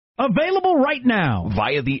Available right now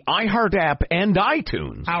via the iHeart app and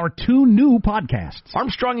iTunes. Our 2 new podcasts.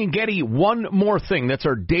 Armstrong and Getty, One More Thing. That's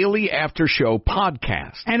our daily after-show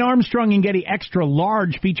podcast. And Armstrong and Getty Extra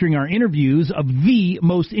Large, featuring our interviews of the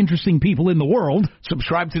most interesting people in the world.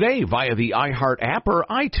 Subscribe today via the iHeart app or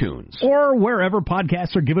iTunes. Or wherever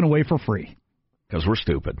podcasts are given away for free. Because we're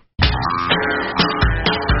stupid.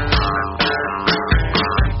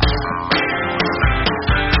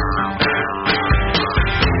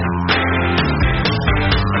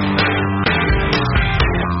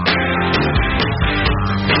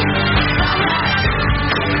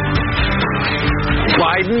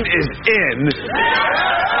 Biden is in.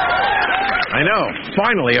 I know.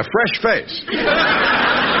 Finally, a fresh face.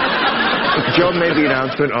 Joe made the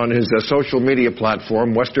announcement on his social media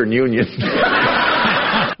platform, Western Union.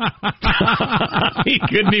 He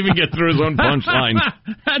couldn't even get through his own punchline.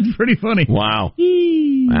 That's pretty funny. Wow.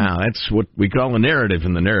 Wow, that's what we call a narrative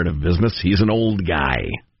in the narrative business. He's an old guy.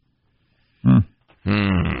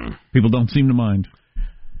 People don't seem to mind.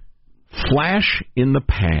 Flash in the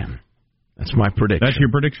pan. That's my prediction. That's your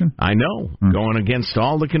prediction? I know. Going against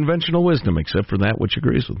all the conventional wisdom, except for that which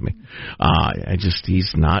agrees with me.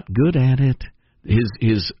 He's not good at it.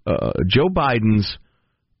 His Joe Biden's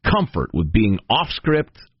comfort with being off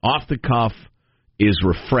script, off the cuff, is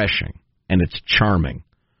refreshing, and it's charming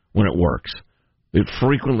when it works. It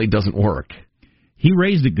frequently doesn't work. He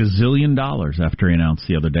raised $1 gazillion after he announced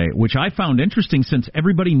the other day, which I found interesting since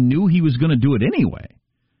everybody knew he was going to do it anyway.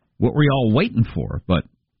 What were you all waiting for? But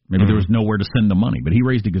maybe there was nowhere to send the money. But he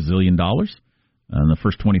raised $1 gazillion in the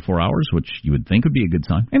first 24 hours, which you would think would be a good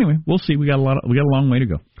sign. Anyway, we'll see. We got a long way to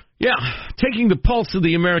go. Yeah, taking the pulse of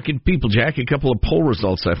the American people, Jack, a couple of poll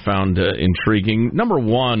results I found intriguing. Number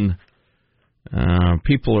one,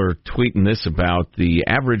 people are tweeting this about the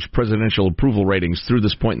average presidential approval ratings through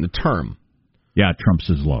this point in the term. Yeah, Trump's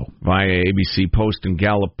is low. Via ABC Post and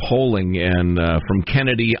Gallup polling, and from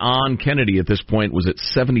Kennedy on, Kennedy at this point was at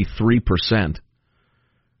 73%.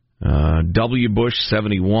 W. Bush,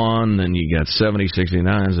 71, then you got 70,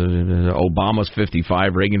 69, Obama's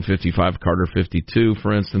 55, Reagan 55, Carter 52,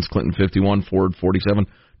 for instance, Clinton 51, Ford 47,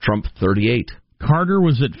 Trump 38. Carter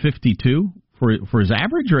was at 52 for his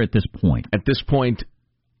average, or at this point? At this point,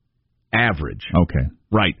 average. Okay.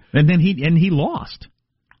 Right. And then he lost.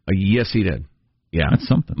 Yes, he did. Yeah. That's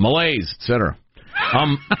something. Malaise, etc.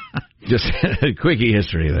 Just a quickie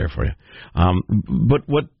history there for you. But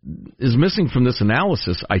what is missing from this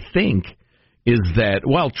analysis, I think, is that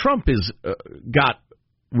while Trump is got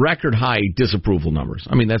record high disapproval numbers,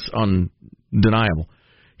 I mean, that's undeniable,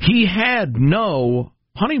 he had no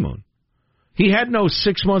honeymoon. He had no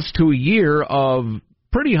 6 months to a year of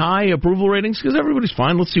pretty high approval ratings because everybody's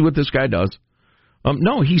fine. Let's see what this guy does.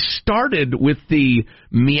 No, he started with the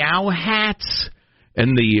meow hats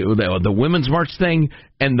and the Women's March thing,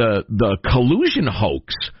 and the collusion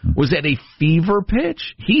hoax was at a fever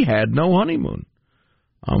pitch. He had no honeymoon,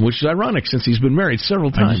 which is ironic since he's been married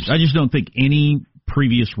several times. I just don't think any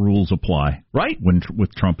previous rules apply. Right.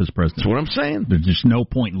 With Trump as president. That's what I'm saying. There's just no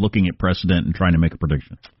point in looking at precedent and trying to make a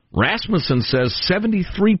prediction. Rasmussen says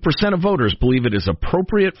 73% of voters believe it is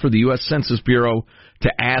appropriate for the U.S. Census Bureau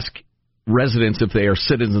to ask residents if they are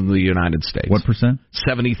citizens of the United States. What percent?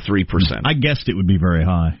 73%. I guessed it would be very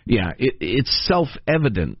high. Yeah, it's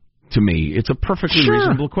self-evident to me. It's a perfectly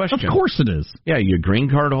reasonable question. Of course it is. Yeah, you a green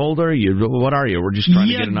card holder? What are you? We're just trying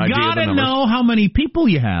to get an idea of the numbers. You gotta know how many people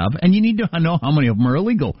you have, and you need to know how many of them are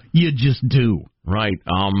illegal. You just do. Right.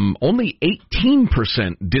 Only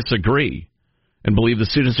 18% disagree and believe the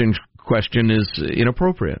citizenship question is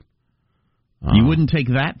inappropriate. You wouldn't take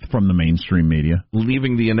that from the mainstream media.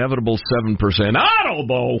 Leaving the inevitable 7%. I don't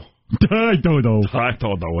know. I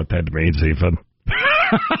don't know what that means, even.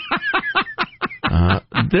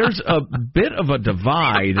 There's a bit of a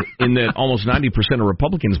divide in that almost 90% of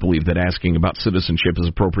Republicans believe that asking about citizenship is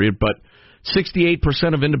appropriate, but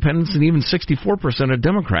 68% of independents and even 64% of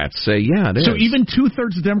Democrats say, yeah, it is. So even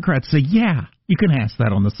 2/3 of Democrats say, yeah, you can ask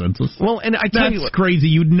that on the census. Well, and I tell you what, crazy.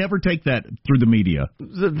 You'd never take that through the media.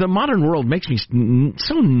 The modern world makes me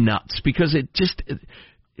so nuts because it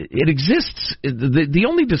exists. The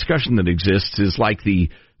only discussion that exists is like the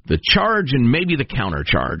charge and maybe the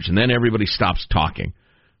countercharge, and then everybody stops talking.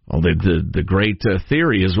 Well, the great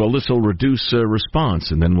theory is, well, this will reduce response,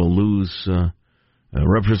 and then we'll lose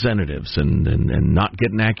representatives and not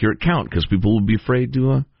get an accurate count because people will be afraid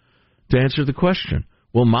to answer the question.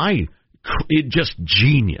 Well, it just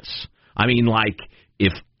genius. I mean, like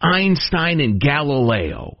if Einstein and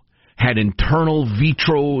Galileo had internal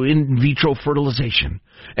in vitro fertilization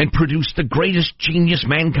and produced the greatest genius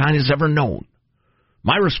mankind has ever known,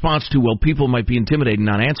 My response to, well, people might be intimidated and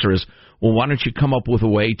not answer is, well, why don't you come up with a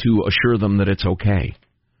way to assure them that it's okay?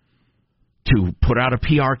 To put out a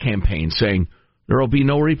PR campaign saying there will be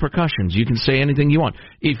no repercussions. You can say anything you want.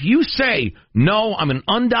 If you say, no, I'm an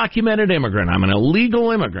undocumented immigrant, I'm an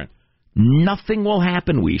illegal immigrant, nothing will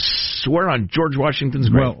happen. We swear on George Washington's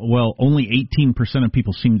grave. Well, only 18% of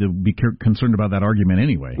people seem to be concerned about that argument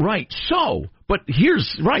anyway. Right. So, but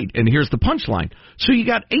here's the punchline. So you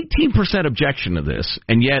got 18% objection to this,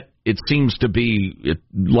 and yet it seems to be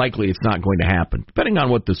likely it's not going to happen, depending on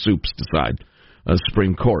what the soups decide,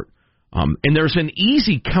 Supreme Court. And there's an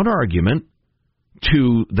easy counterargument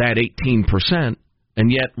to that 18%,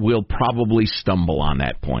 and yet we'll probably stumble on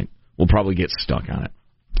that point. We'll probably get stuck on it.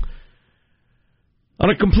 On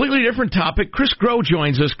a completely different topic, Chris Groh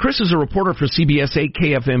joins us. Chris is a reporter for CBS 8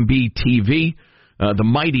 KFMB TV, the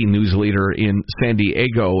mighty news leader in San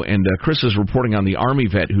Diego, and Chris is reporting on the Army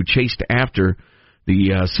vet who chased after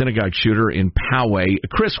the synagogue shooter in Poway.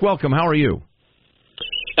 Chris, welcome. How are you?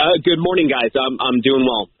 Good morning, guys. I'm doing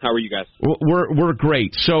well. How are you guys? We're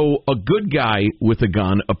great. So a good guy with a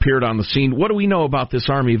gun appeared on the scene. What do we know about this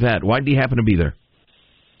Army vet? Why did he happen to be there?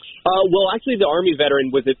 Well, actually, the Army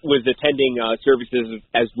veteran was attending services.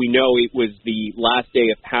 As we know, it was the last day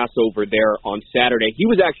of Passover there on Saturday. He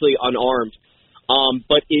was actually unarmed,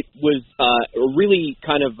 but it was a really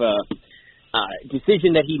kind of a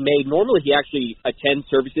decision that he made. Normally, he actually attends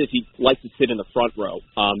services. He likes to sit in the front row.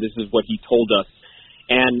 This is what he told us.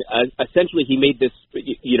 And essentially, he made this,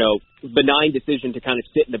 benign decision to kind of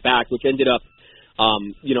sit in the back, which ended up,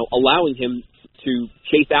 allowing him to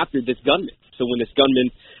chase after this gunman. So when this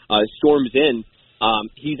gunman storms in,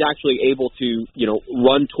 he's actually able to,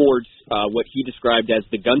 run towards what he described as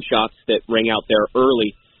the gunshots that rang out there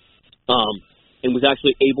early, and was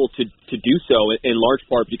actually able to do so in large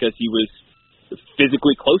part because he was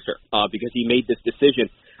physically closer, because he made this decision.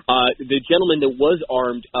 The gentleman that was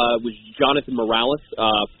armed was Jonathan Morales.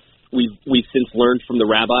 We've since learned from the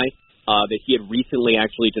rabbi that he had recently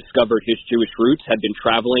actually discovered his Jewish roots, had been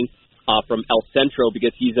traveling from El Centro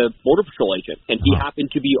because he's a Border Patrol agent, and he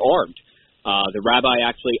happened to be armed. The rabbi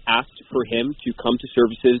actually asked for him to come to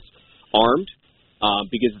services armed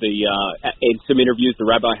because in some interviews the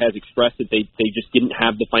rabbi has expressed that they just didn't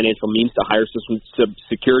have the financial means to hire some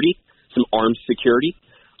security, some armed security.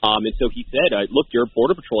 And so he said, look, you're a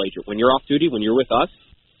Border Patrol agent. When you're off duty, when you're with us,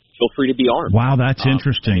 feel free to be armed. Wow, that's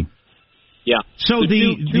interesting. Yeah. So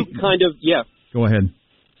yeah. Go ahead.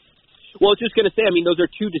 Well, I was just going to say, those are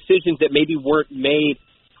two decisions that maybe weren't made,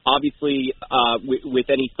 obviously, with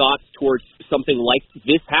any thoughts towards something like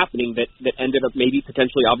this happening that ended up maybe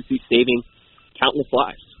potentially, obviously, saving countless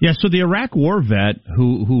lives. Yeah, so the Iraq War vet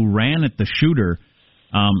who ran at the shooter,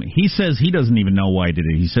 he says he doesn't even know why he did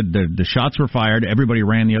it. He said the shots were fired, everybody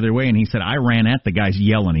ran the other way, and he said, I ran at the guys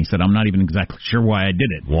yelling. He said, I'm not even exactly sure why I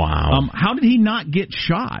did it. Wow. How did he not get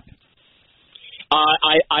shot?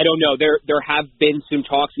 I don't know. There have been some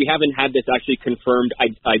talks. We haven't had this actually confirmed,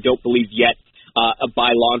 I don't believe yet,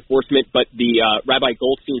 by law enforcement, but the Rabbi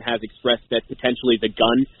Goldstein has expressed that potentially the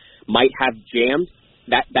gun might have jammed.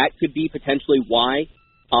 That could be potentially why.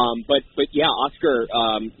 But yeah, Oscar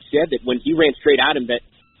said that when he ran straight at him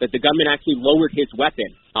that the gunman actually lowered his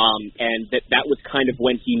weapon, and that was kind of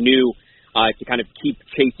when he knew to kind of keep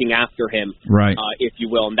chasing after him, right? If you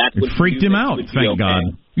will, and that's what freaked him out. Thank God.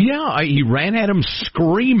 Yeah, he ran at him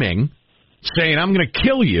screaming, saying, "I'm going to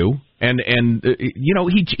kill you," and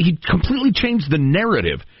he completely changed the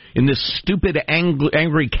narrative in this stupid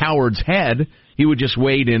angry coward's head. He would just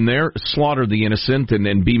wade in there, slaughter the innocent,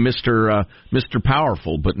 and be Mr.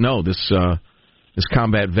 Powerful. But no, this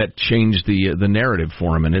combat vet changed the narrative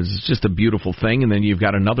for him, and it's just a beautiful thing. And then you've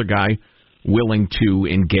got another guy willing to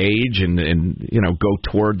engage and go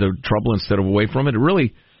toward the trouble instead of away from it.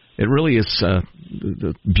 It really is a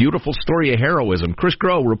beautiful story of heroism. Chris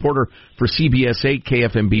Groh, reporter for CBS 8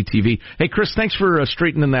 KFMB TV. Hey, Chris, thanks for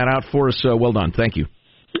straightening that out for us. Well done. Thank you.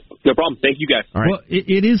 No problem. Thank you, guys. All right. Well,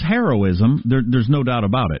 it is heroism. There's no doubt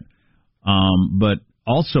about it. But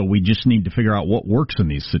also, we just need to figure out what works in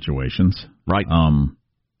these situations. Right.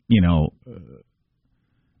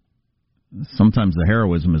 Sometimes the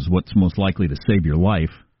heroism is what's most likely to save your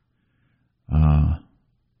life.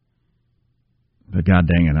 But God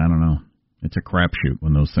dang it, I don't know. It's a crapshoot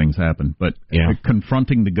when those things happen. But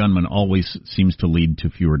confronting the gunman always seems to lead to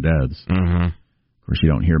fewer deaths. Mm-hmm. Of course, you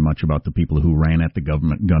don't hear much about the people who ran at the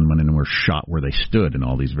gunman and were shot where they stood in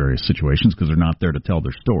all these various situations because they're not there to tell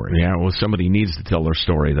their story. Yeah, well, somebody needs to tell their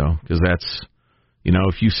story, though, because that's,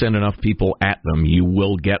 if you send enough people at them, you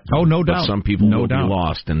will get them. Oh, no doubt. But some people will be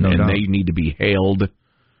lost, and they need to be hailed,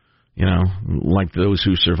 like those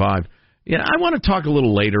who survive. Yeah, I want to talk a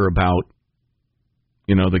little later about,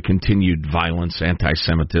 the continued violence,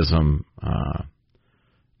 anti-Semitism,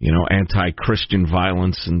 anti-Christian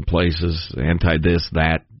violence in places, anti-this,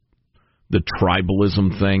 that, the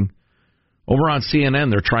tribalism thing. Over on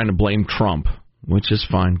CNN, they're trying to blame Trump, which is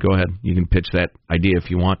fine. Go ahead. You can pitch that idea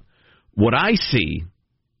if you want. What I see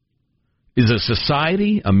is a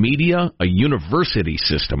society, a media, a university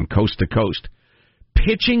system, coast to coast,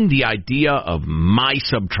 pitching the idea of my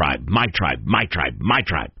sub-tribe, my tribe, my tribe, my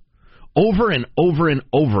tribe, over and over and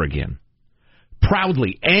over again,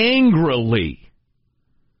 proudly, angrily.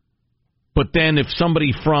 But then if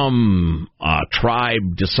somebody from a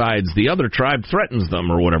tribe decides the other tribe threatens them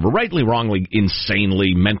or whatever, rightly, wrongly,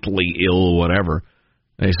 insanely, mentally ill, whatever,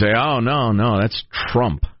 they say, oh, no, that's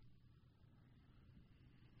Trump.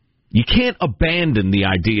 You can't abandon the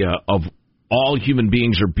idea of all human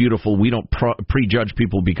beings are beautiful, we don't prejudge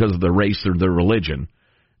people because of their race or their religion,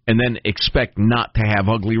 and then expect not to have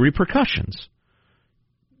ugly repercussions.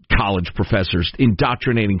 College professors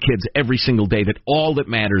indoctrinating kids every single day that all that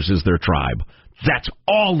matters is their tribe. That's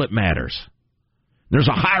all that matters. There's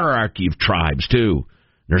a hierarchy of tribes, too.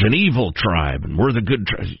 There's an evil tribe, and we're the good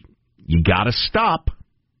tribe. You got to stop.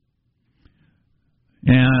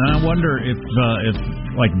 And I wonder if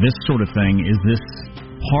like this sort of thing, is this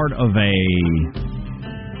part of a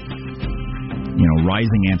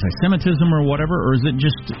rising anti-Semitism or whatever, or is it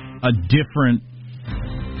just a different,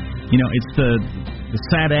 it's the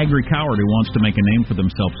sad, angry coward who wants to make a name for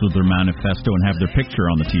themselves with their manifesto and have their picture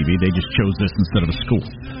on the TV. They just chose this instead of a school.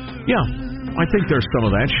 Yeah, I think there's some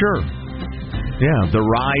of that, sure. Yeah, the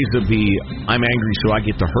rise of the I'm angry so I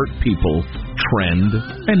get to hurt people trend.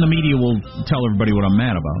 And the media will tell everybody what I'm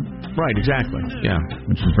mad about. Right, exactly. Yeah.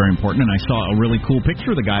 Which is very important. And I saw a really cool picture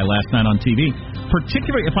of the guy last night on TV.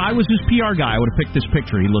 Particularly, if I was his PR guy, I would have picked this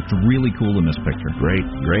picture. He looked really cool in this picture.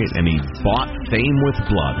 Great. And he bought fame with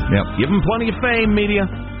blood. Yep. Give him plenty of fame, media.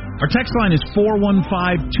 Our text line is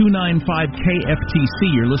 415-295-KFTC.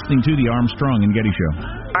 You're listening to the Armstrong and Getty Show.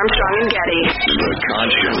 Armstrong and Getty. The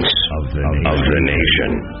conscience of the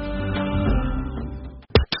nation.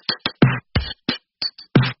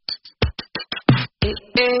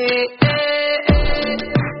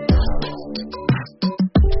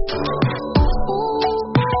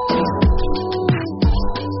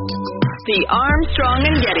 The Armstrong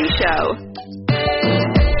and Getty Show.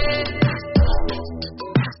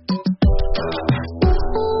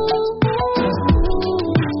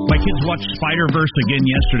 My kids watched Spider-Verse again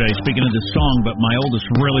yesterday, speaking of this song, but my oldest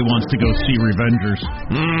really wants to go see Revengers.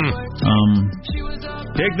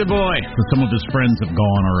 Take the boy. So some of his friends have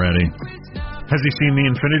gone already. Has he seen the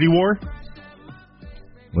Infinity War?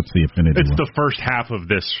 What's the Infinity War? It's the first half of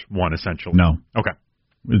this one, essentially. No. Okay.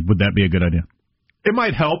 Would that be a good idea? It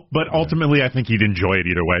might help, but ultimately I think he'd enjoy it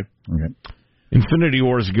either way. Okay. Infinity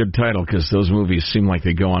War is a good title because those movies seem like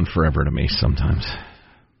they go on forever to me sometimes.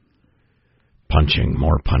 Punching,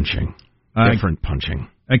 more punching, different punching.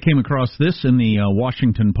 I came across this in the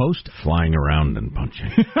Washington Post. Flying around and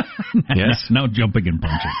punching. Yes? Now jumping and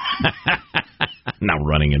punching. Now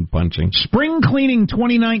running and punching. Spring cleaning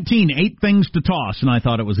 2019, 8 things to toss. And I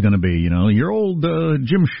thought it was going to be, your old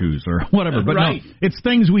gym shoes or whatever. But right. No, it's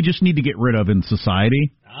things we just need to get rid of in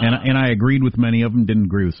society. And I agreed with many of them, didn't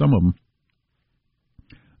agree with some of them.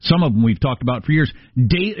 Some of them we've talked about for years.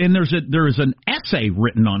 And there is an essay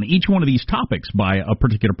written on each one of these topics by a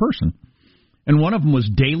particular person. And one of them was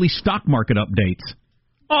daily stock market updates.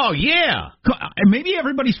 Oh, yeah. Maybe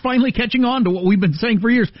everybody's finally catching on to what we've been saying for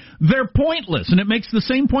years. They're pointless, and it makes the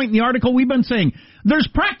same point in the article we've been saying. There's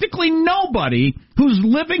practically nobody who's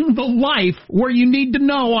living the life where you need to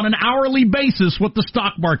know on an hourly basis what the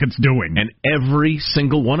stock market's doing. And every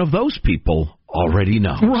single one of those people already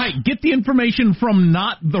know. Right. Get the information from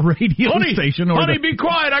not the radio station. Honey, be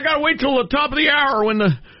quiet. I got to wait till the top of the hour when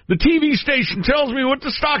the TV station tells me what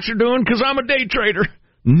the stocks are doing because I'm a day trader.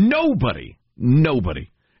 Nobody.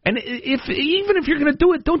 And even if you're going to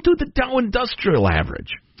do it, don't do the Dow Industrial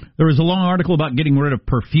Average. There was a long article about getting rid of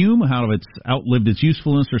perfume, how it's outlived its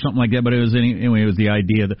usefulness or something like that. But it was anyway. It was the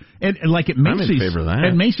idea that, like at Macy's, I'm in favor of that.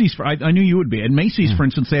 At Macy's, I knew you would be. At Macy's, for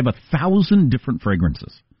instance, they have 1,000 different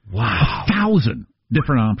fragrances. Wow, 1,000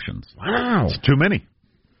 different options. Wow, it's too many.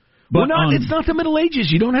 But it's not the Middle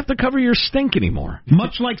Ages. You don't have to cover your stink anymore.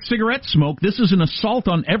 Much like cigarette smoke, this is an assault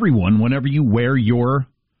on everyone. Whenever you wear your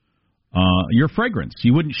fragrance,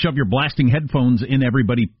 you wouldn't shove your blasting headphones in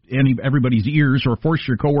everybody's ears or force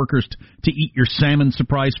your coworkers to eat your salmon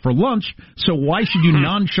surprise for lunch. So why should you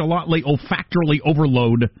nonchalantly, olfactorily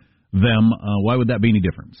overload them? Why would that be any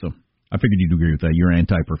different? So I figured you'd agree with that. You're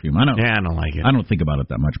anti-perfume. I don't like it. I don't think about it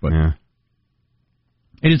that much, but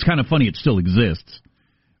And it's kind of funny it still exists.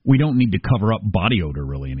 We don't need to cover up body odor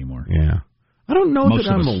really anymore. Yeah. I don't know that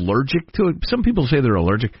I'm allergic to it. Some people say they're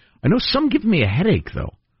allergic. I know some give me a headache,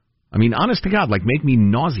 though. I mean, honest to God, like make me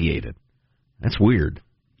nauseated. That's weird.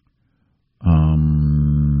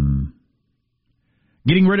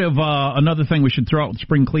 Getting rid of another thing we should throw out with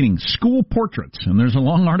spring cleaning, school portraits. And there's a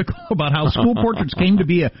long article about how school portraits came to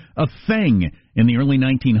be a thing in the early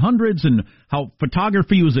 1900s and how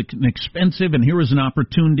photography was expensive, and here was an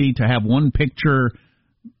opportunity to have one picture,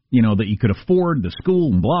 you know, that you could afford, the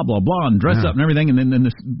school, and blah, blah, blah, and dress up and everything. And then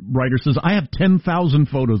this writer says, I have 10,000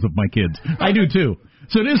 photos of my kids. I do, too.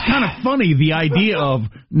 So it is kind of funny, the idea of,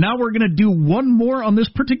 now we're going to do one more on this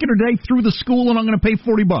particular day through the school, and I'm going to pay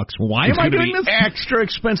 $40. Why am I doing this? Extra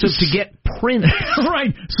expensive to get prints.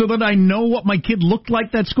 Right, so that I know what my kid looked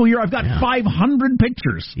like that school year. I've got 500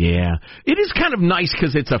 pictures. Yeah. It is kind of nice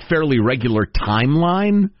because it's a fairly regular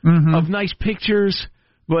timeline of nice pictures.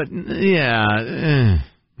 But, yeah...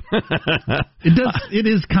 It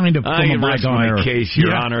is kind of I can rest my case,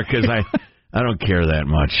 Your Honor, because I don't care that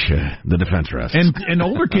much. The defense rests. And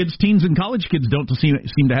older kids, teens and college kids don't seem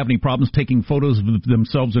to have any problems taking photos of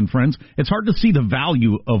themselves and friends. It's hard to see the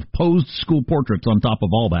value of posed school portraits on top of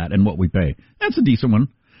all that and what we pay. That's a decent one.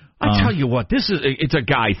 I tell you what, it's a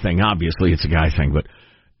guy thing. Obviously, it's a guy thing, but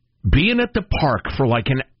being at the park for like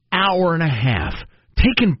an hour and a half,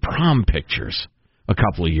 taking prom pictures a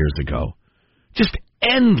couple of years ago, just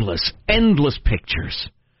endless pictures.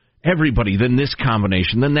 Everybody, then this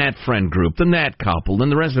combination, then that friend group, then that couple, then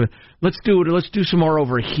the rest of it. Let's do some more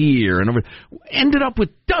over here. And ended up with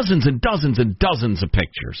dozens and dozens and dozens of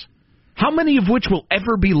pictures. How many of which will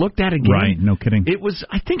ever be looked at again? Right, no kidding.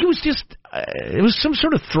 I think it was just, it was some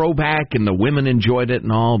sort of throwback, and the women enjoyed it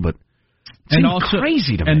and all, but it seemed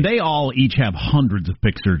crazy to me. And they all each have hundreds of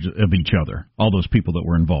pictures of each other, all those people that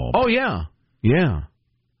were involved. Oh, yeah. Yeah.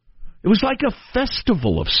 It was like a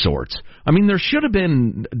festival of sorts. I mean, there should have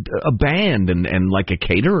been a band and like a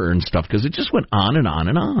caterer and stuff, because it just went on and on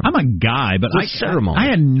and on. I'm a guy, but I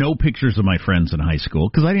had no pictures of my friends in high school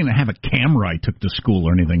because I didn't have a camera I took to school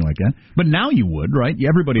or anything like that. But now you would, right?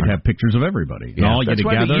 Everybody'd have pictures of everybody. Yeah, that's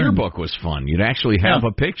why the yearbook was fun. You'd actually have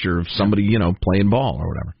a picture of somebody, playing ball or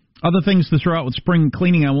whatever. Other things to throw out with spring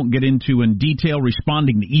cleaning I won't get into in detail.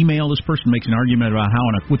 Responding to email. This person makes an argument about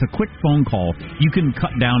how with a quick phone call, you can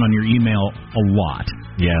cut down on your email a lot.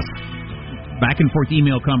 Yes. Back and forth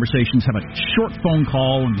email conversations, have a short phone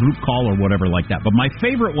call, group call, or whatever like that. But my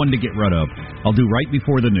favorite one to get rid of, I'll do right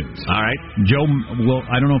before the news. All right. Joe,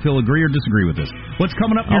 I don't know if he'll agree or disagree with this. What's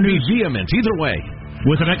coming up in your news? I'll be vehement, either way.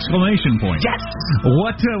 With an exclamation point. Yes!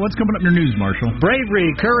 What's coming up in your news, Marshall? Bravery,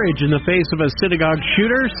 courage in the face of a synagogue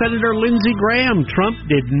shooter. Senator Lindsey Graham. Trump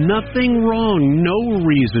did nothing wrong. No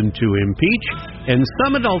reason to impeach. And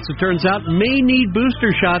some adults, it turns out, may need booster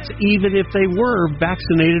shots even if they were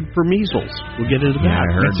vaccinated for measles. We'll get into that. Yeah, I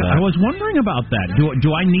heard that. I was wondering about that. Do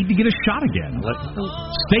I need to get a shot again?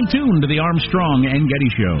 Stay tuned to the Armstrong and Getty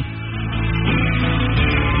Show.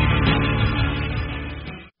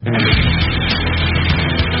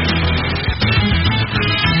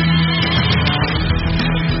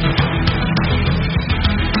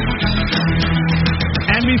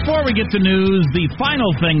 Before we get to news, the final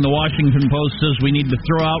thing the Washington Post says we need to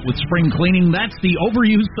throw out with spring cleaning, that's the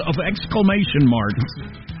overuse of exclamation marks.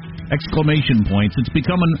 Exclamation points. It's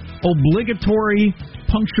become an obligatory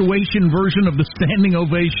punctuation version of the standing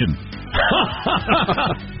ovation.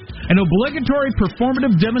 An obligatory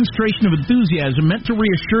performative demonstration of enthusiasm meant to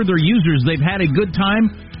reassure their users they've had a good time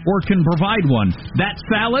or can provide one. That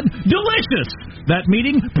salad, delicious. That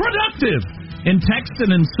meeting, productive. In text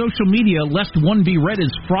and in social media, lest one be read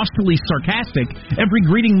as frostily sarcastic, every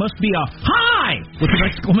greeting must be a hi with an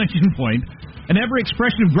exclamation point, and every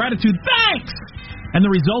expression of gratitude, thanks! And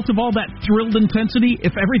the result of all that thrilled intensity,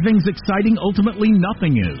 if everything's exciting, ultimately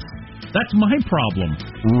nothing is. That's my problem.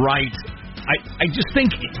 Right. I just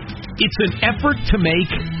think it's an effort to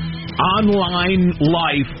make online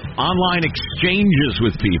life, online exchanges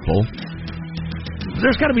with people,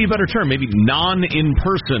 there's got to be a better term, maybe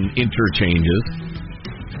non-in-person interchanges,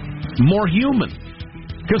 more human.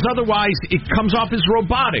 Because otherwise it comes off as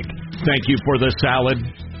robotic. Thank you for the salad.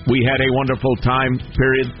 We had a wonderful time,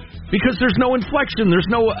 period. Because there's no inflection, there's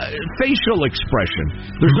no facial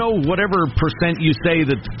expression, there's no whatever percent you say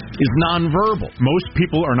that is nonverbal. Most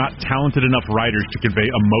people are not talented enough writers to convey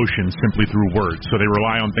emotion simply through words, so they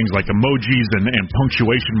rely on things like emojis and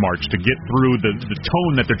punctuation marks to get through the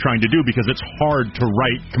tone that they're trying to do, because it's hard to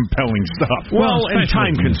write compelling stuff. Well, and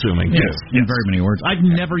time-consuming, too. Yes, in very many words. I've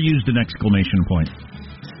never used an exclamation point.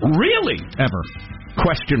 Really? Ever.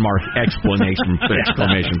 Question mark, exclamation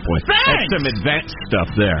point. Thanks! That's some advanced stuff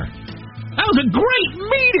there. That was a great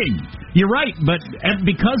meeting! You're right, but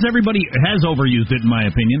because everybody has overused it, in my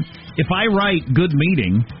opinion, if I write good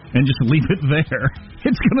meeting and just leave it there,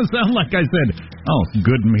 it's going to sound like I said, oh,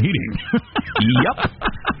 good meeting. Yep.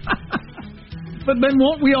 But then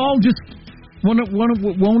won't we all just... Won't it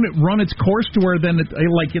run its course to where then,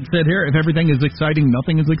 like it said here, if everything is exciting,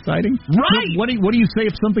 nothing is exciting? Right! What do you say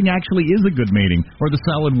if something actually is a good meeting, or the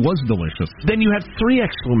salad was delicious? Then you have 3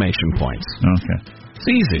 exclamation points. Okay. It's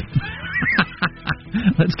easy.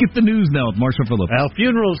 Let's get the news now with Marshall Phillips. Well,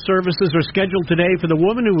 funeral services are scheduled today for the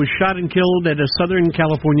woman who was shot and killed at a Southern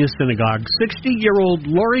California synagogue. 60-year-old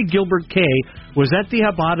Lori Gilbert Kay was at the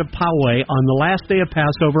Chabad of Poway on the last day of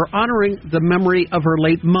Passover, honoring the memory of her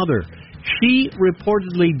late mother. She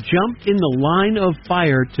reportedly jumped in the line of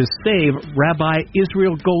fire to save Rabbi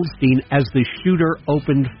Israel Goldstein as the shooter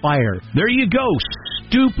opened fire. There you go,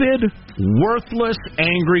 stupid, worthless,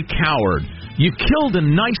 angry coward. You killed a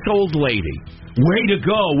nice old lady. Way to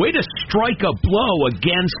go. Way to strike a blow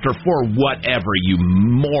against her for whatever, you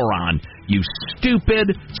moron. You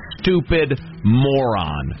stupid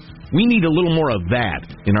moron. We need a little more of that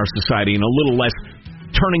in our society and a little less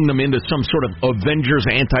turning them into some sort of Avengers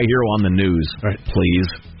anti-hero on the news. Right. Please.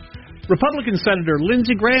 Republican Senator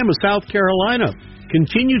Lindsey Graham of South Carolina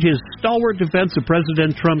continued his stalwart defense of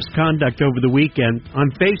President Trump's conduct over the weekend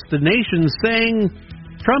on Face the Nation, saying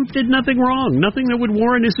Trump did nothing wrong, nothing that would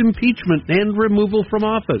warrant his impeachment and removal from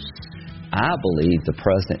office. I believe the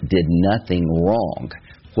president did nothing wrong.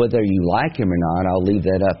 Whether you like him or not, I'll leave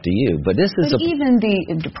that up to you. But this is even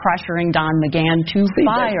the pressuring Don McGahn to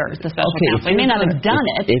fire the special counsel. He may not have done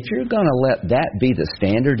it. If you're going to let that be the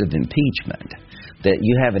standard of impeachment, that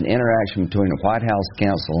you have an interaction between a White House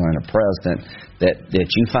counsel and a president that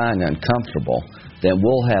you find uncomfortable, then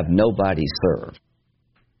we'll have nobody served.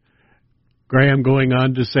 Graham going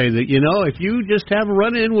on to say that, if you just have a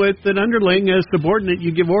run-in with an underling, a subordinate,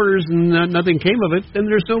 you give orders and nothing came of it, then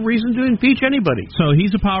there's no reason to impeach anybody. So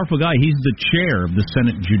he's a powerful guy. He's the chair of the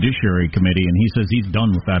Senate Judiciary Committee, and he says he's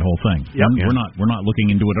done with that whole thing. Yep. We're not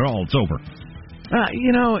looking into it at all. It's over.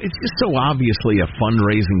 It's just so obviously a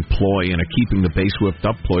fundraising ploy and a keeping the base whipped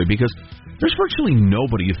up ploy, because there's virtually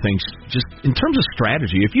nobody who thinks, just in terms of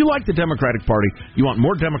strategy, if you like the Democratic Party, you want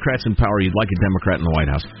more Democrats in power, you'd like a Democrat in the White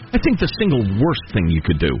House. I think the single worst thing you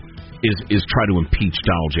could do is try to impeach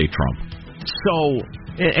Donald J. Trump. So,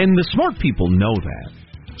 and the smart people know that.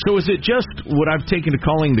 So is it just what I've taken to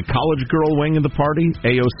calling the college girl wing of the party,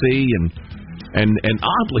 AOC, and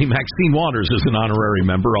oddly, Maxine Waters is an honorary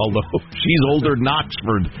member, although she's older than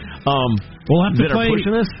Oxford. We'll have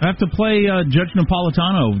to play Judge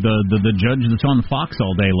Napolitano, the judge that's on Fox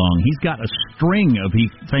all day long. He's got a string of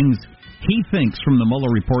things he thinks from the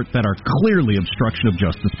Mueller report that are clearly obstruction of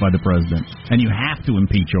justice by the president, and you have to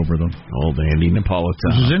impeach over them. Old Andy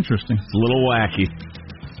Napolitano. This is interesting. It's a little wacky.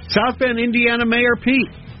 South Bend, Indiana Mayor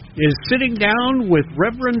Pete is sitting down with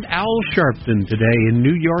Reverend Al Sharpton today in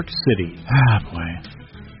New York City. Ah, boy.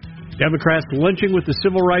 Democrats lunching with the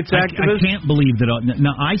civil rights activists. I can't believe that.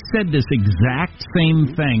 Now, I said this exact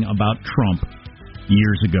same thing about Trump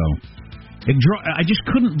years ago. I just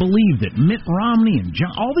couldn't believe that Mitt Romney and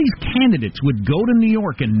all these candidates would go to New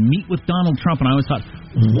York and meet with Donald Trump, and I always thought,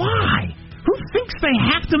 why? Who thinks they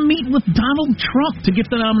have to meet with Donald Trump to get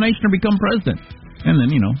the nomination or become president? And then,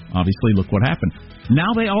 obviously, look what happened.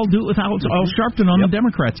 Now they all do it with Al Sharpton on the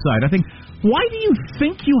Democrat side. I think, why do you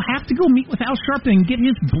think you have to go meet with Al Sharpton and get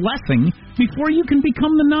his blessing before you can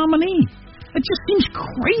become the nominee? It just seems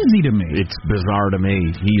crazy to me. It's bizarre to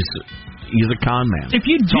me. He's a con man.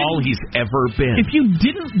 That's all he's ever been. If you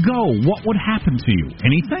didn't go, what would happen to you?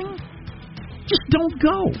 Anything? Just don't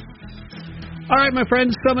go. All right, my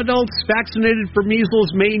friends, some adults vaccinated for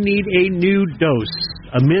measles may need a new dose.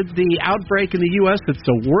 Amid the outbreak in the U.S. that's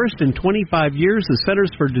the worst in 25 years, the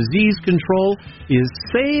Centers for Disease Control is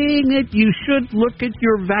saying that you should look at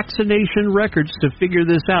your vaccination records to figure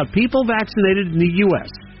this out. People vaccinated in the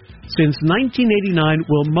U.S. since 1989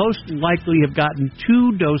 will most likely have gotten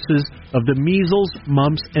 2 doses of the measles,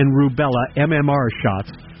 mumps, and rubella MMR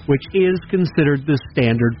shots, which is considered the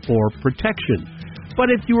standard for protection. But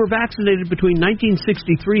if you were vaccinated between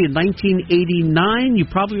 1963 and 1989, you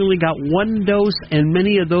probably only got 1 dose, and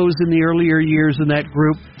many of those in the earlier years in that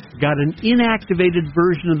group got an inactivated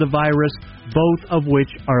version of the virus, both of which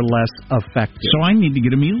are less effective. So I need to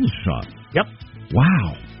get a measles shot. Yep.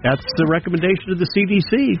 Wow. That's the recommendation of the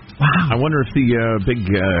CDC. Wow. I wonder if the big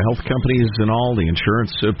health companies and all the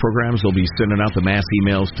insurance programs will be sending out the mass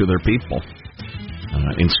emails to their people,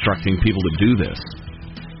 instructing people to do this.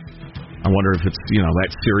 I wonder if it's,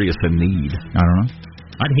 that serious a need. I don't know.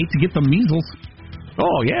 I'd hate to get the measles.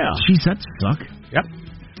 Oh, yeah. Jeez, that'd suck. Yep.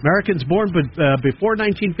 Americans born before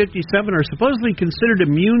 1957 are supposedly considered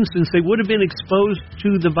immune since they would have been exposed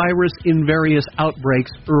to the virus in various outbreaks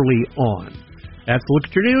early on. That's the Look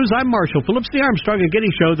at Your News. I'm Marshall Phillips, the Armstrong and Getty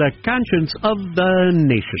Show, the conscience of the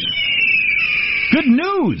nation. Good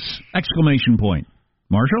news! Exclamation point.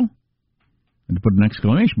 Marshall? I had to put an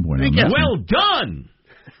exclamation point on that. Well done!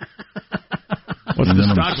 What's the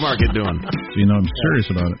stock market doing? So you know I'm serious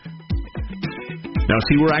about it. Now,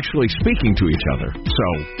 see, we're actually speaking to each other, so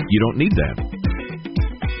you don't need that.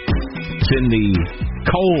 It's in the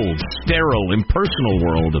cold, sterile, impersonal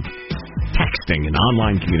world of texting and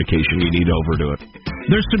online communication you need to overdo it.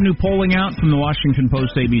 There's some new polling out from the Washington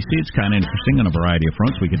Post ABC. It's kind of interesting on a variety of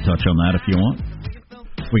fronts. We could touch on that if you want.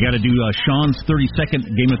 We got to do Sean's 30-second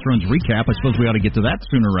Game of Thrones recap. I suppose we ought to get to that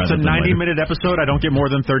sooner rather than later. It's a 90-minute episode. I don't get more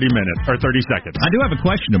than 30 minutes or 30 seconds. I do have a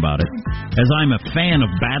question about it, as I'm a fan of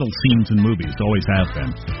battle scenes in movies. Always have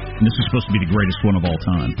been. And this is supposed to be the greatest one of all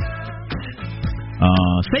time.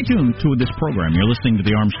 Stay tuned to this program. You're listening to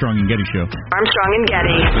the Armstrong and Getty Show. Armstrong and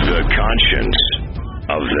Getty. The conscience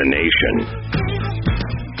of the nation.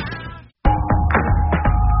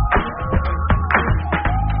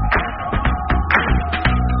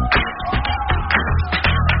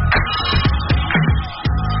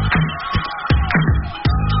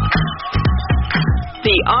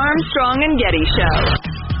 The Armstrong and Getty Show.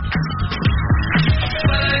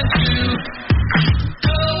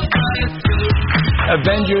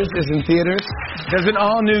 Avengers is in theaters. There's an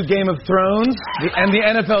all-new Game of Thrones, and the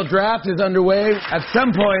NFL draft is underway. At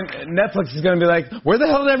some point, Netflix is going to be like, where the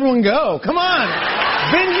hell did everyone go? Come on!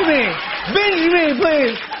 Binge me,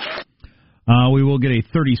 please! We will get a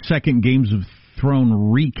 30-second Games of Thrones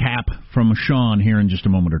recap from Sean here in just a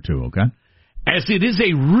moment or two, okay? As it is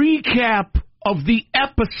a recap of the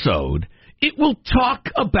episode, it will talk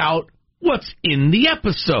about what's in the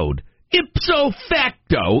episode. Ipso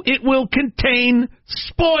facto, it will contain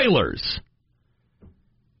spoilers.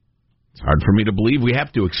 It's hard for me to believe we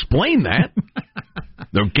have to explain that.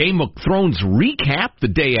 The Game of Thrones recap the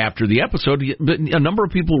day after the episode, a number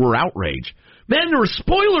of people were outraged. Man, there were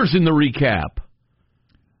spoilers in the recap.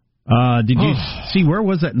 Did you see, where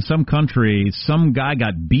was that in some country? Some guy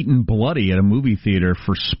got beaten bloody at a movie theater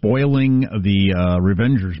for spoiling the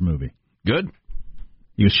Revengers movie. Good.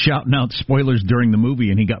 He was shouting out spoilers during the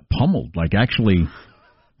movie, and he got pummeled, like actually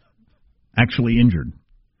injured.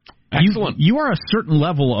 Excellent. You are a certain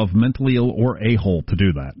level of mentally ill or a-hole to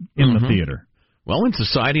do that in the theater. Well, and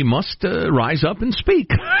society must rise up and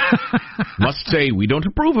speak. Must say, we don't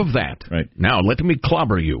approve of that. Right. Now, let me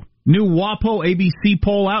clobber you. New WAPO ABC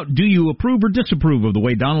poll out. Do you approve or disapprove of the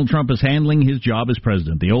way Donald Trump is handling his job as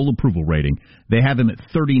president? The old approval rating. They have him at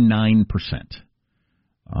 39%.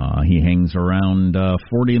 He hangs around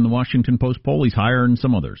 40 in the Washington Post poll. He's higher than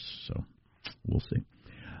some others, so we'll see.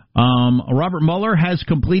 Robert Mueller has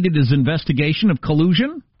completed his investigation of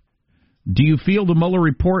collusion. Do you feel the Mueller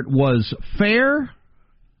report was fair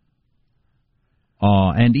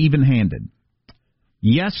and even-handed?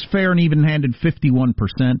 Yes, fair and even-handed,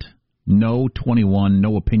 51%. No, 21%.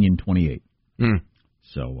 No opinion, 28%.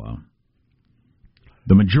 So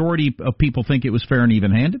the majority of people think it was fair and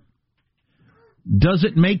even-handed. Does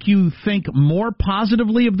it make you think more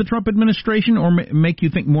positively of the Trump administration or make you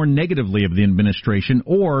think more negatively of the administration,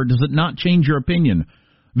 or does it not change your opinion?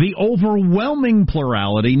 The overwhelming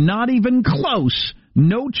plurality, not even close,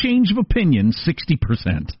 no change of opinion,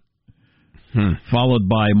 60%. Followed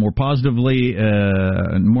by more positively,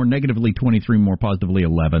 more negatively 23, more positively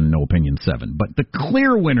 11, no opinion 7. But the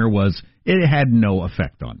clear winner was it had no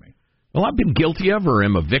effect on me. Well, I've been guilty of or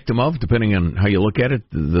am a victim of, depending on how you look at it,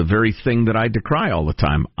 the very thing that I decry all the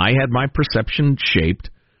time. I had my perception shaped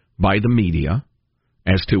by the media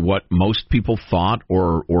as to what most people thought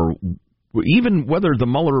or even whether the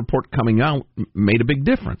Mueller report coming out made a big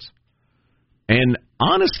difference. And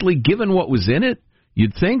honestly, given what was in it,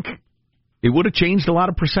 you'd think it would have changed a lot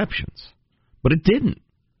of perceptions. But it didn't.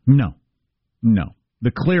 No.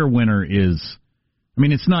 The clear winner is, I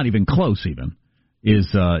mean, it's not even close even.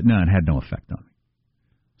 No, it had no effect on me.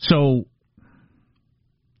 So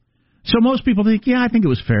most people think, yeah, I think it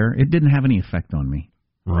was fair. It didn't have any effect on me.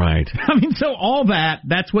 Right. I mean, so all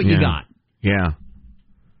that's what you got. Yeah.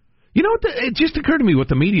 You know what? It just occurred to me what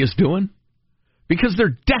the media's doing. Because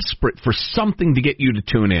they're desperate for something to get you to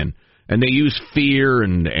tune in. And they use fear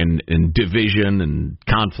and division and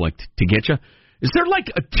conflict to get you. Is there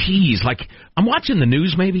like a tease? Like, I'm watching the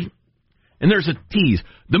news maybe. And there's a tease.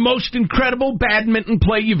 The most incredible badminton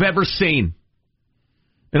play you've ever seen.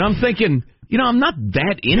 And I'm thinking, I'm not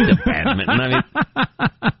that into badminton. I mean,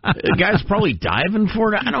 the guy's probably diving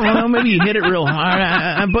for it. I don't know. Maybe he hit it real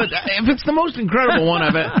hard. But if it's the most incredible one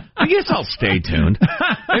I've had, I guess I'll stay tuned.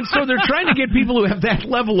 And so they're trying to get people who have that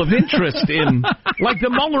level of interest in, like the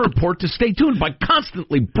Mueller report, to stay tuned by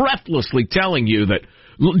constantly, breathlessly telling you that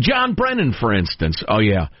John Brennan, for instance, oh,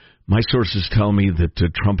 yeah, my sources tell me that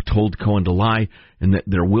Trump told Cohen to lie and that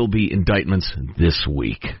there will be indictments this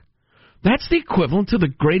week. That's the equivalent to the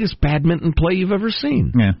greatest badminton play you've ever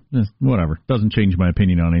seen. Yeah, whatever. Doesn't change my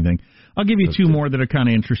opinion on anything. I'll give you two more that are kind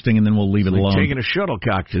of interesting, and then we'll leave it alone. Taking a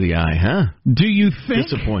shuttlecock to the eye, huh? Do you think...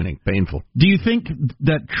 Disappointing, painful. Do you think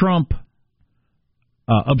that Trump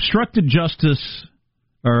obstructed justice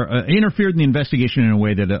or interfered in the investigation in a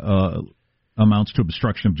way that amounts to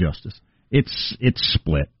obstruction of justice? It's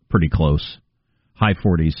split pretty close. High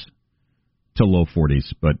 40s to low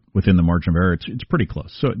 40s, but within the margin of error, it's pretty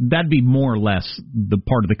close. So that'd be more or less the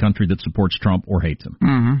part of the country that supports Trump or hates him.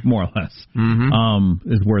 Mm-hmm. More or less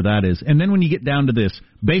is where that is. And then when you get down to this,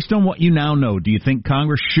 based on what you now know, do you think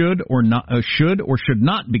Congress should or should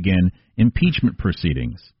not begin impeachment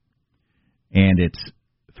proceedings? And it's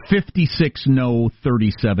 56 no,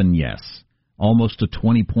 37 yes. Almost a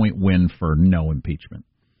 20-point win for no impeachment.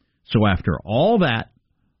 So after all that,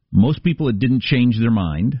 most people, it didn't change their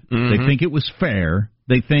mind. Mm-hmm. They think it was fair.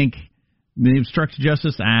 They think the obstruction of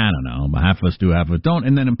justice, I don't know, half of us do, half of us don't.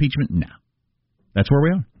 And then impeachment, no. That's where we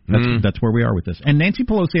are. That's where we are with this. And Nancy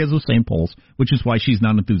Pelosi has those same polls, which is why she's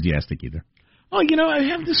not enthusiastic either. Oh, I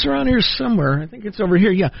have this around here somewhere. I think it's over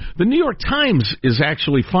here. Yeah, the New York Times is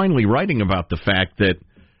actually finally writing about the fact that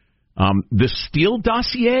the Steele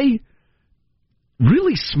dossier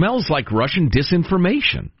really smells like Russian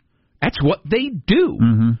disinformation. That's what they do.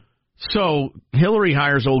 Mm-hmm. So Hillary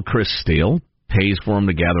hires old Chris Steele, pays for him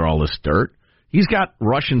to gather all this dirt. He's got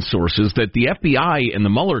Russian sources that the FBI and the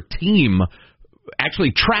Mueller team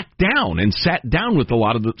actually tracked down and sat down with a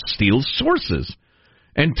lot of the Steele's sources.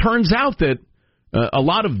 And turns out that a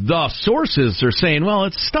lot of the sources are saying, well,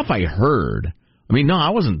 it's stuff I heard. I mean, no, I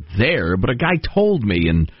wasn't there, but a guy told me,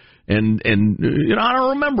 and I don't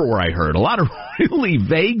remember where I heard. A lot of really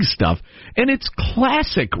vague stuff. And it's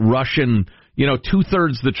classic Russian,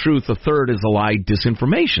 2/3 the truth, a third is a lie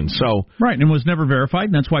disinformation. So right, and was never verified,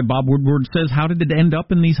 and that's why Bob Woodward says, how did it end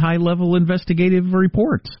up in these high-level investigative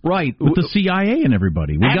reports? Right. With the CIA and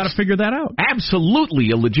everybody. We've got to figure that out.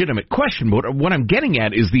 Absolutely a legitimate question, but what I'm getting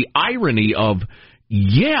at is the irony of,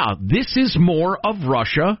 this is more of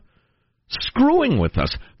Russia screwing with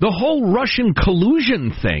us. The whole Russian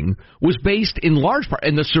collusion thing was based in large part,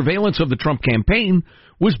 and the surveillance of the Trump campaign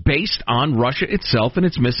was based on Russia itself and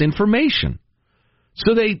its misinformation.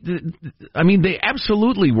 So they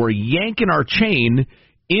absolutely were yanking our chain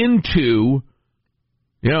into,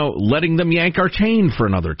 letting them yank our chain for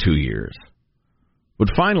another 2 years. But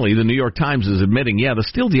finally, the New York Times is admitting, the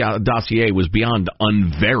Steele dossier was beyond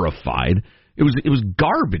unverified. It was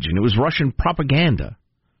garbage, and it was Russian propaganda.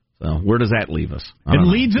 So where does that leave us? It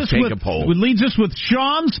leads us with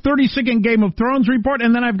Sean's 30-second Game of Thrones report,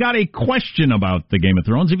 and then I've got a question about the Game of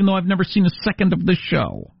Thrones, even though I've never seen a second of the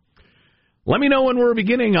show. Let me know when we're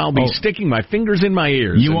beginning. I'll be sticking my fingers in my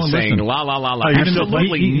ears and saying, listen. La, la, la, la.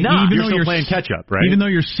 Absolutely not. You're still playing catch-up, right? Even though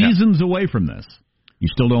you're seasons away from this. You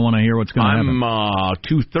still don't want to hear what's going to happen? I'm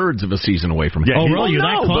 2/3 of a season away from it. Yeah, really? You're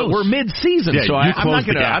that close? But we're mid-season, so I'm not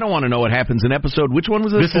going to. I don't want to know what happens in episode. Which one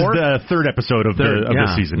was this? This is the third episode of the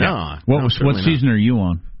season. Yeah. What season are you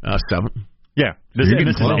on? 7. Yeah, this is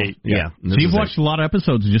 8. Yeah. So you've watched a lot of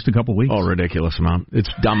episodes in just a couple weeks. Oh, ridiculous amount. It's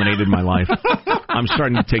dominated my life. I'm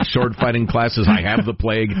starting to take sword fighting classes. I have the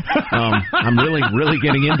plague. I'm really, really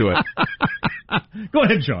getting into it. Go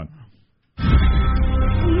ahead, Sean.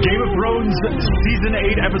 Game of Thrones Season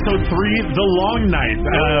 8, Episode 3, The Long Night.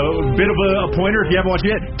 Bit of a pointer if you haven't watched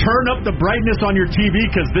it yet. Turn up the brightness on your TV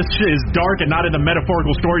because this is dark and not in the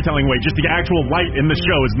metaphorical storytelling way. Just the actual light in the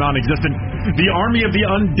show is non-existent. The Army of the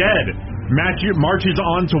Undead marches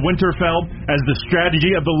on to Winterfell as the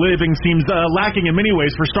strategy of the living seems lacking in many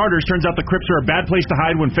ways. For starters, turns out the crypts are a bad place to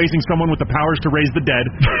hide when facing someone with the powers to raise the dead.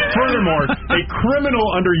 Furthermore, a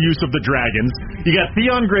criminal underuse of the dragons. You got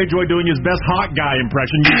Theon Greyjoy doing his best hot guy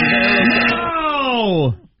impression.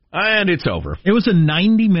 No! And it's over. It was a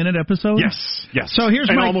 90-minute episode? Yes. So here's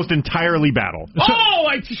almost entirely battle.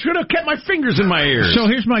 I should have kept my fingers in my ears. So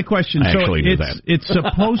here's my question. I actually knew that. It's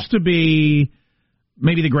supposed to be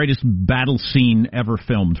maybe the greatest battle scene ever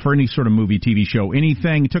filmed for any sort of movie, TV show,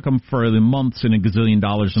 anything. It took them for the months and $1 gazillion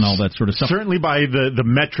and all that sort of stuff. Certainly by the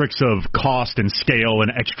metrics of cost and scale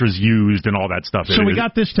and extras used and all that stuff. So we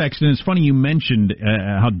got this text, and it's funny you mentioned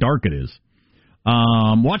how dark it is.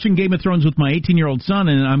 Watching Game of Thrones with my 18-year-old son,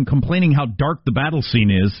 and I'm complaining how dark the battle scene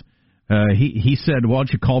is. He said, why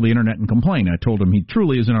don't you call the internet and complain? I told him he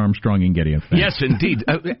truly is an Armstrong and Getty fan. Yes, indeed.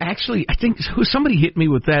 Actually, I think somebody hit me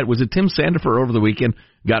with that. Was it Tim Sandifer over the weekend?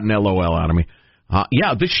 Got an LOL out of me.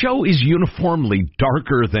 Yeah, the show is uniformly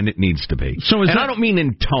darker than it needs to be. I don't mean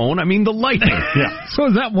in tone, I mean the lighting. Yeah. So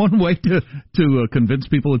is that one way to convince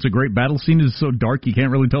people it's a great battle scene? Is so dark you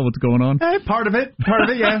can't really tell what's going on? Part of it,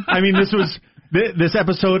 yeah. I mean, this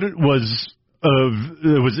episode was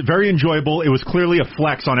very enjoyable. It was clearly a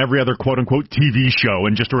flex on every other quote-unquote TV show,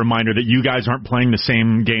 and just a reminder that you guys aren't playing the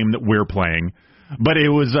same game that we're playing. But it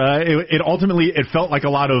was it ultimately felt like a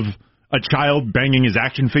lot of a child banging his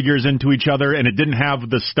action figures into each other, and it didn't have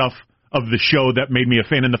the stuff of the show that made me a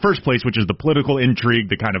fan in the first place, which is the political intrigue,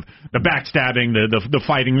 the kind of the backstabbing, the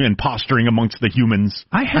fighting and posturing amongst the humans.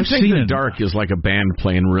 I think the dark is like a band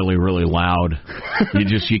playing really, really loud.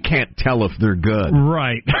 You can't tell if they're good.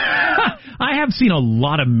 Right. I have seen a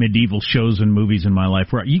lot of medieval shows and movies in my life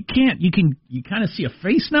where you kind of see a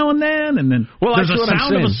face now and then there's a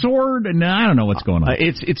sound of a sword, and I don't know what's going on.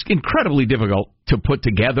 It's incredibly difficult to put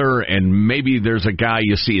together, and maybe there's a guy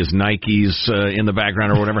you see his Nikes in the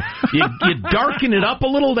background or whatever. You darken it up a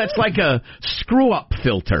little. That's like a screw-up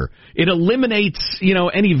filter. It eliminates,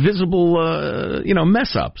 any visible,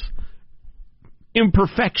 mess ups.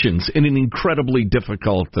 Imperfections in an incredibly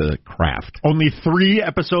difficult craft. Only 3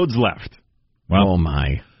 episodes left. Well, oh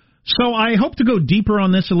my. So I hope to go deeper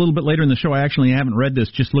on this a little bit later in the show. I actually haven't read this,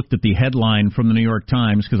 just looked at the headline from the New York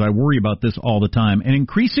Times because I worry about this all the time. An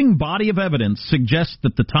increasing body of evidence suggests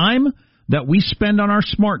that the time that we spend on our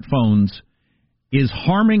smartphones is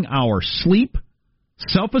harming our sleep,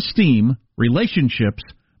 self-esteem, relationships,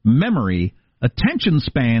 memory, attention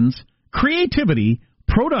spans, creativity,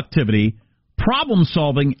 productivity,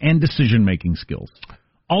 problem-solving, and decision-making skills.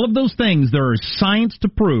 All of those things, there is science to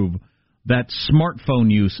prove that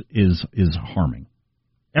smartphone use is harming.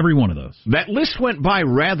 Every one of those. That list went by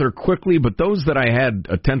rather quickly, but those that I had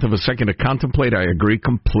a tenth of a second to contemplate, I agree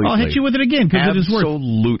completely. I'll hit you with it again because it is worth.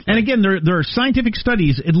 Absolutely. And again, there are scientific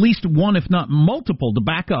studies, at least one, if not multiple, to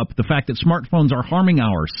back up the fact that smartphones are harming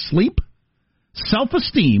our sleep,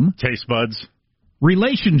 self-esteem, taste buds,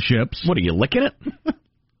 relationships. What are you licking it?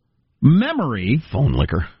 Memory. Phone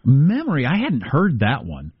liquor. Memory. I hadn't heard that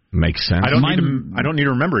one. Makes sense. I don't need to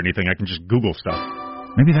remember anything. I can just Google stuff.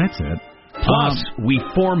 Maybe that's it. Plus, we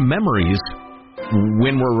form memories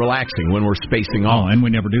when we're relaxing, when we're spacing off. Oh, and we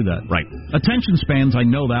never do that. Right. Attention spans, I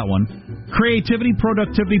know that one. Creativity,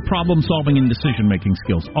 productivity, problem-solving, and decision-making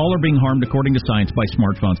skills. All are being harmed, according to science, by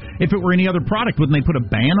smartphones. If it were any other product, wouldn't they put a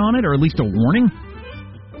ban on it, or at least a warning?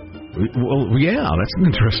 Well, yeah, that's an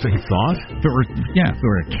interesting thought. If it were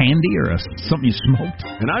a candy or something you smoked.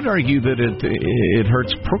 And I'd argue that it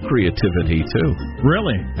hurts procreativity too.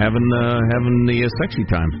 Really? Having the sexy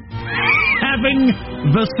time. Having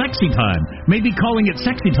the sexy time. Maybe calling it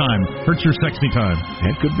sexy time hurts your sexy time.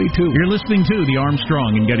 It could be too. You're listening to the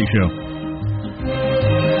Armstrong and Getty Show.